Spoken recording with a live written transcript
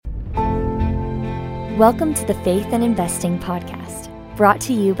Welcome to the Faith and Investing podcast, brought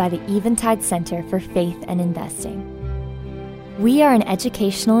to you by the Eventide Center for Faith and Investing. We are an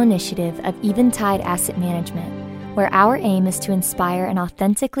educational initiative of Eventide Asset Management, where our aim is to inspire an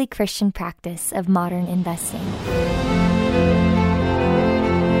authentically Christian practice of modern investing.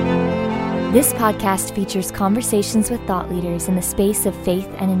 This podcast features conversations with thought leaders in the space of faith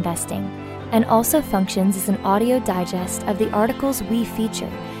and investing, and also functions as an audio digest of the articles we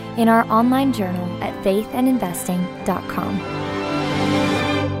feature in our online journal at faithandinvesting.com.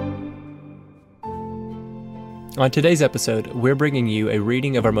 On today's episode, we're bringing you a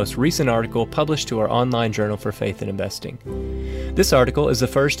reading of our most recent article published to our online journal for faith and investing. This article is the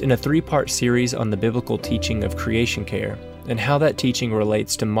first in a three-part series on the biblical teaching of creation care and how that teaching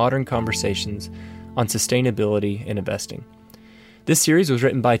relates to modern conversations on sustainability and investing. This series was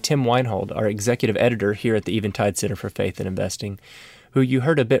written by Tim Weinhold, our executive editor here at the Eventide Center for Faith and Investing, who you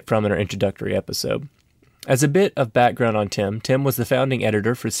heard a bit from in our introductory episode. As a bit of background on Tim was the founding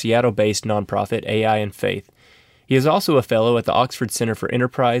editor for Seattle-based nonprofit AI and Faith. He is also a fellow at the Oxford Center for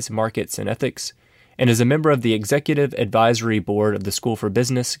Enterprise, Markets, and Ethics, and is a member of the Executive Advisory Board of the School for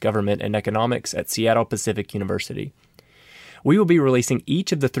Business, Government, and Economics at Seattle Pacific University. We will be releasing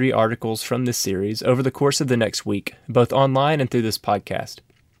each of the three articles from this series over the course of the next week, both online and through this podcast.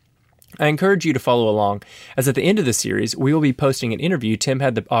 I encourage you to follow along, as at the end of the series, we will be posting an interview Tim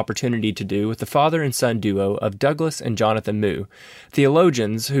had the opportunity to do with the father and son duo of Douglas and Jonathan Moo,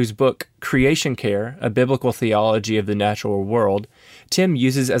 theologians whose book, Creation Care, A Biblical Theology of the Natural World, Tim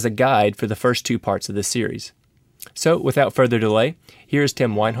uses as a guide for the first two parts of this series. So, without further delay, here is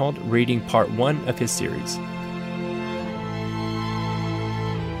Tim Weinhold reading part one of his series.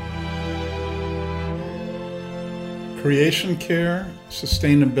 Creation care,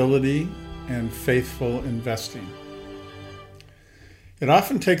 sustainability, and faithful investing. It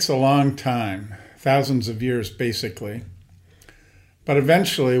often takes a long time, thousands of years basically, but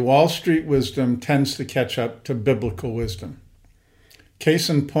eventually Wall Street wisdom tends to catch up to biblical wisdom. Case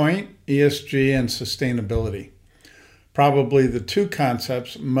in point, ESG and sustainability, probably the two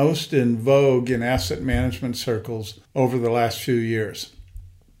concepts most in vogue in asset management circles over the last few years.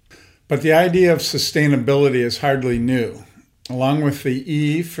 But the idea of sustainability is hardly new. Along with the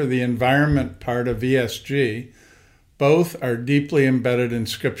E for the environment part of ESG, both are deeply embedded in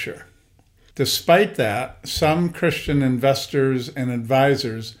Scripture. Despite that, some Christian investors and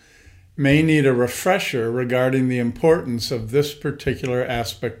advisors may need a refresher regarding the importance of this particular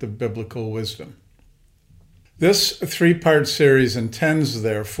aspect of biblical wisdom. This three-part series intends,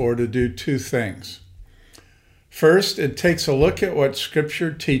 therefore, to do two things. First, it takes a look at what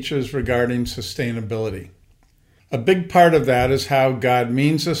Scripture teaches regarding sustainability. A big part of that is how God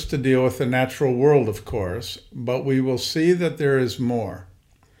means us to deal with the natural world, of course, but we will see that there is more.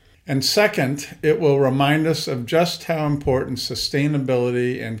 And second, it will remind us of just how important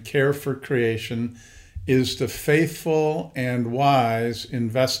sustainability and care for creation is to faithful and wise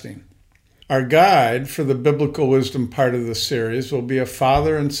investing. Our guide for the biblical wisdom part of the series will be a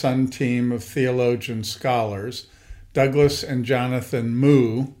father and son team of theologian scholars, Douglas and Jonathan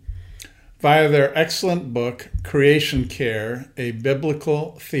Moo, via their excellent book, Creation Care, A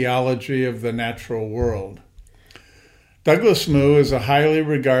Biblical Theology of the Natural World. Douglas Moo is a highly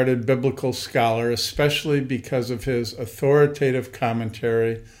regarded biblical scholar, especially because of his authoritative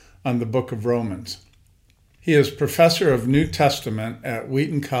commentary on the book of Romans. He is professor of New Testament at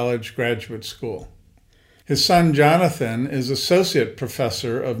Wheaton College Graduate School. His son Jonathan is associate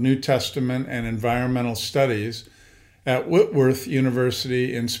professor of New Testament and Environmental Studies at Whitworth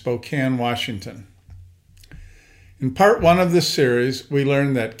University in Spokane, Washington. In part one of this series, we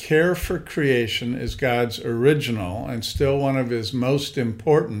learned that care for creation is God's original and still one of his most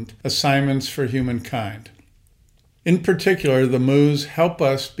important assignments for humankind. In particular, the Moos help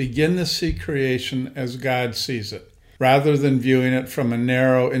us begin to see creation as God sees it, rather than viewing it from a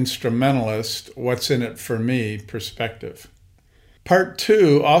narrow instrumentalist, what's in it for me perspective. Part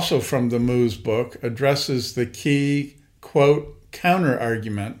two, also from the Moos book, addresses the key, quote,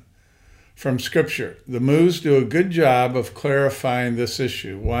 counter-argument from Scripture. The Moos do a good job of clarifying this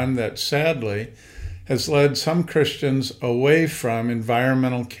issue, one that sadly has led some Christians away from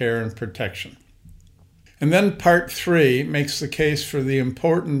environmental care and protection. And then part three makes the case for the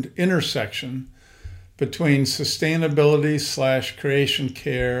important intersection between sustainability/creation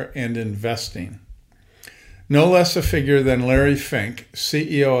care and investing. No less a figure than Larry Fink,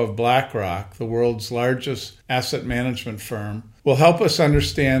 CEO of BlackRock, the world's largest asset management firm, will help us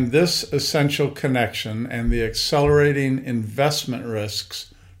understand this essential connection and the accelerating investment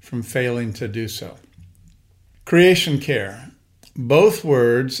risks from failing to do so. Creation care. Both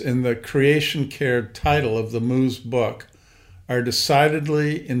words in the creation care title of the Moose book are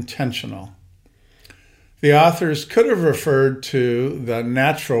decidedly intentional. The authors could have referred to the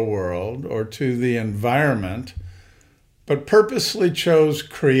natural world or to the environment, but purposely chose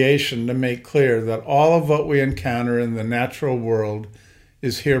creation to make clear that all of what we encounter in the natural world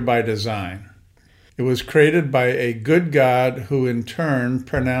is here by design. It was created by a good God who in turn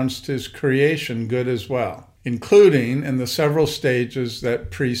pronounced his creation good as well, including in the several stages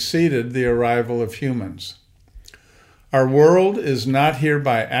that preceded the arrival of humans. Our world is not here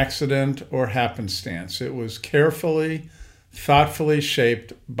by accident or happenstance. It was carefully, thoughtfully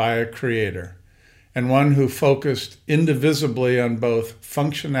shaped by a creator, and one who focused indivisibly on both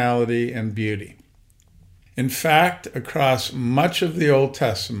functionality and beauty. In fact, across much of the Old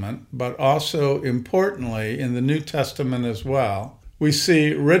Testament, but also importantly in the New Testament as well, we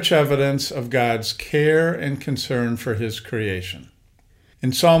see rich evidence of God's care and concern for his creation.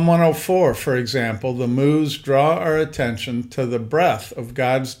 In Psalm 104, for example, the Moose draw our attention to the breadth of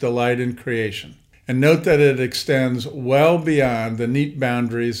God's delight in creation, and note that it extends well beyond the neat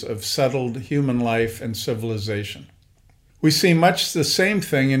boundaries of settled human life and civilization. We see much the same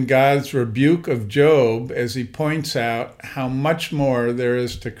thing in God's rebuke of Job as he points out how much more there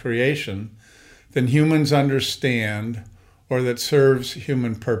is to creation than humans understand or that serves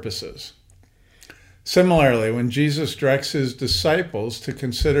human purposes. Similarly, when Jesus directs his disciples to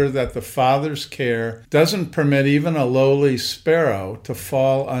consider that the Father's care doesn't permit even a lowly sparrow to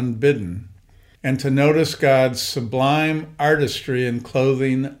fall unbidden, and to notice God's sublime artistry in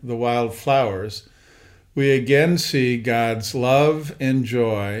clothing the wild flowers, we again see God's love and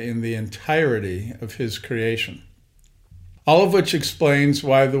joy in the entirety of his creation. All of which explains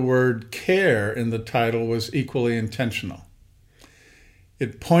why the word care in the title was equally intentional.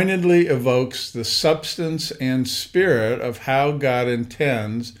 It pointedly evokes the substance and spirit of how God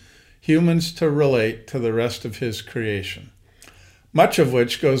intends humans to relate to the rest of his creation, much of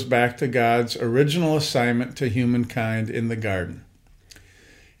which goes back to God's original assignment to humankind in the garden.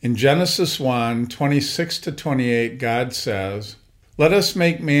 In Genesis 1, 26-28, God says, "Let us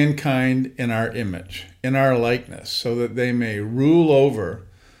make mankind in our image, in our likeness, so that they may rule over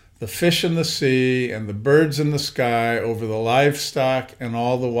the fish in the sea and the birds in the sky, over the livestock and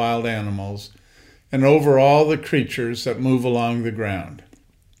all the wild animals, and over all the creatures that move along the ground.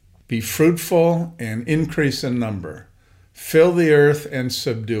 Be fruitful and increase in number. Fill the earth and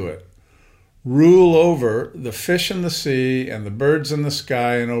subdue it. Rule over the fish in the sea and the birds in the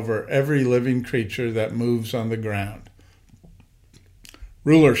sky and over every living creature that moves on the ground."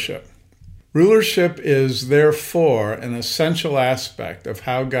 Rulership. Rulership is therefore an essential aspect of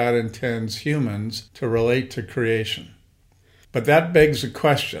how God intends humans to relate to creation. But that begs a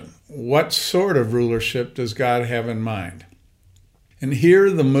question: what sort of rulership does God have in mind? And here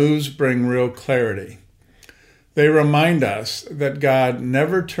the Moose bring real clarity. They remind us that God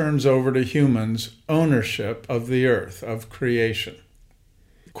never turns over to humans ownership of the earth, of creation.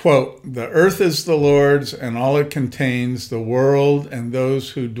 Quote, "The earth is the Lord's and all it contains, the world and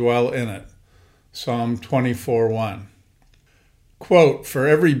those who dwell in it." Psalm 24:1. Quote, "For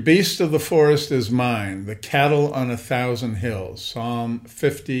every beast of the forest is mine, the cattle on 1,000 hills." Psalm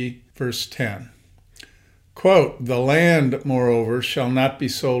 50, verse 10. Quote, "The land, moreover, shall not be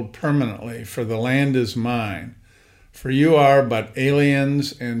sold permanently, for the land is mine, for you are but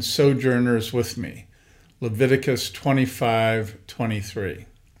aliens and sojourners with me." Leviticus 25:23.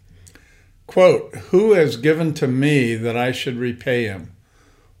 Quote, "Who has given to me that I should repay him?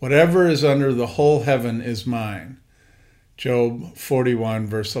 Whatever is under the whole heaven is mine." Job 41,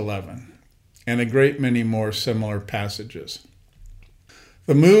 verse 11, and a great many more similar passages.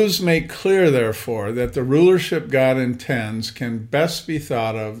 The Moose make clear, therefore, that the rulership God intends can best be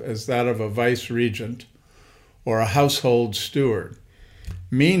thought of as that of a vice-regent or a household steward,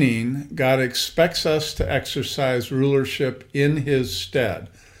 meaning God expects us to exercise rulership in his stead.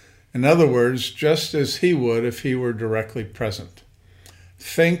 In other words, just as he would if he were directly present.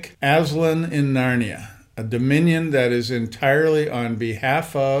 Think Aslan in Narnia, a dominion that is entirely on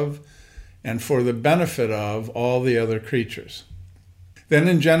behalf of and for the benefit of all the other creatures. Then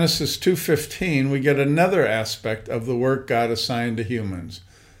in Genesis 2:15, we get another aspect of the work God assigned to humans.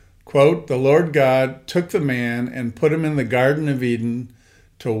 Quote, "The Lord God took the man and put him in the Garden of Eden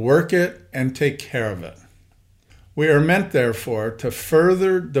to work it and take care of it." We are meant, therefore, to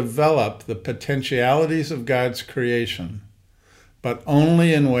further develop the potentialities of God's creation, but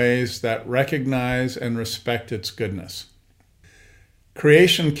only in ways that recognize and respect its goodness.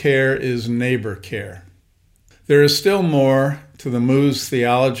 Creation care is neighbor care. There is still more to the Moose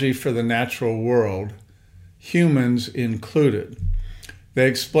theology for the natural world, humans included. They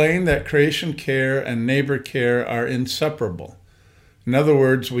explain that creation care and neighbor care are inseparable. In other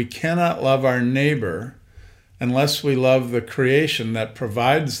words, we cannot love our neighbor unless we love the creation that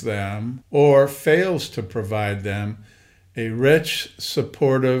provides them or fails to provide them a rich,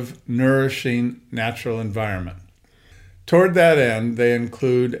 supportive, nourishing natural environment. Toward that end, they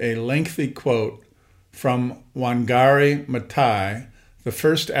include a lengthy quote from Wangari Maathai, the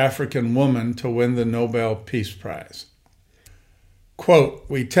first African woman to win the Nobel Peace Prize. Quote,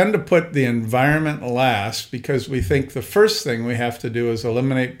 "We tend to put the environment last because we think the first thing we have to do is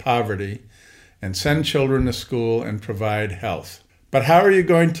eliminate poverty and send children to school and provide health. But how are you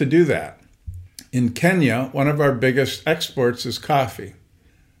going to do that? In Kenya, one of our biggest exports is coffee.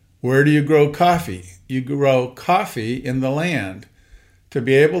 Where do you grow coffee? You grow coffee in the land. To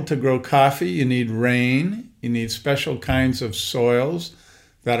be able to grow coffee, you need rain, you need special kinds of soils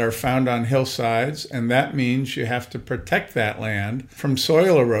that are found on hillsides, and that means you have to protect that land from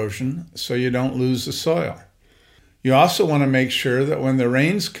soil erosion so you don't lose the soil. You also want to make sure that when the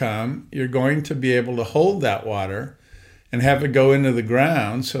rains come, you're going to be able to hold that water and have it go into the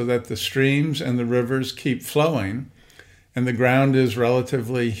ground so that the streams and the rivers keep flowing and the ground is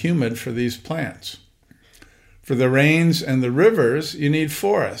relatively humid for these plants. For the rains and the rivers, you need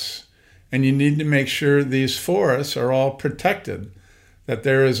forests, and you need to make sure these forests are all protected, that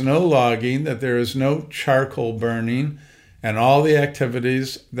there is no logging, that there is no charcoal burning, and all the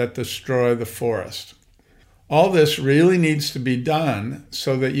activities that destroy the forest. All this really needs to be done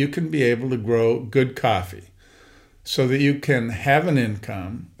so that you can be able to grow good coffee, so that you can have an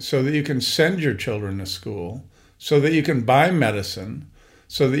income, so that you can send your children to school, so that you can buy medicine,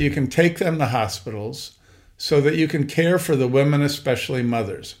 so that you can take them to hospitals, so that you can care for the women, especially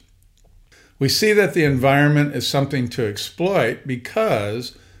mothers. We see that the environment is something to exploit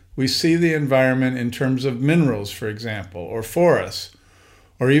because we see the environment in terms of minerals, for example, or forests,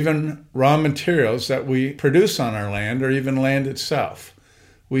 or even raw materials that we produce on our land, or even land itself.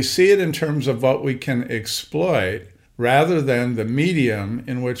 We see it in terms of what we can exploit rather than the medium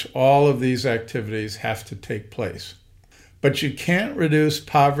in which all of these activities have to take place. But you can't reduce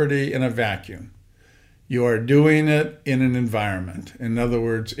poverty in a vacuum. You are doing it in an environment, in other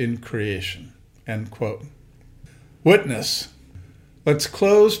words, in creation." End quote. Witness. Let's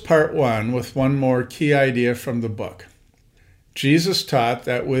close part one with one more key idea from the book. Jesus taught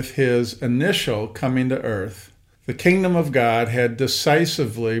that with his initial coming to earth, the kingdom of God had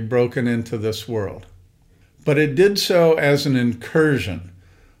decisively broken into this world. But it did so as an incursion.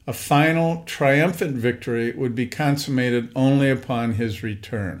 A final, triumphant victory would be consummated only upon his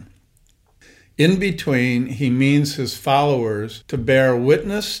return. In between, he means his followers to bear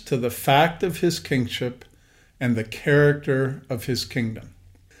witness to the fact of his kingship and the character of his kingdom.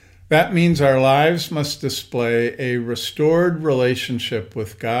 That means our lives must display a restored relationship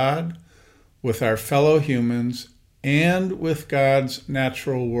with God, with our fellow humans, and with God's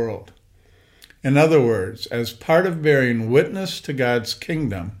natural world. In other words, as part of bearing witness to God's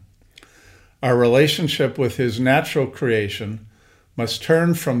kingdom, our relationship with his natural creation must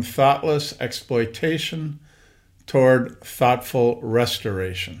turn from thoughtless exploitation toward thoughtful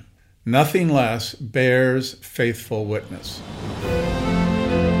restoration. Nothing less bears faithful witness.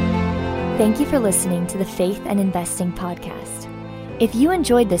 Thank you for listening to the Faith and Investing Podcast. If you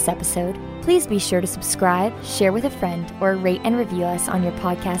enjoyed this episode, please be sure to subscribe, share with a friend, or rate and review us on your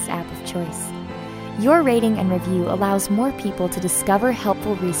podcast app of choice. Your rating and review allows more people to discover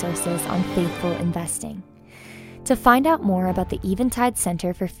helpful resources on faithful investing. To find out more about the Eventide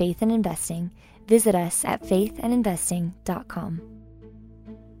Center for Faith and Investing, visit us at faithandinvesting.com.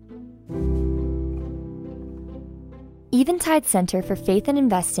 Eventide Center for Faith and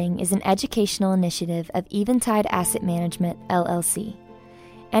Investing is an educational initiative of Eventide Asset Management, LLC.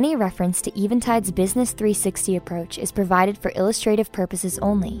 Any reference to Eventide's Business 360 approach is provided for illustrative purposes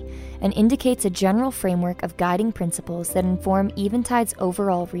only and indicates a general framework of guiding principles that inform Eventide's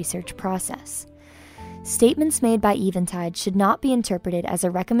overall research process. Statements made by Eventide should not be interpreted as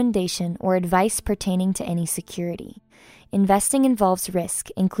a recommendation or advice pertaining to any security. Investing involves risk,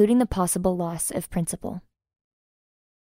 including the possible loss of principal.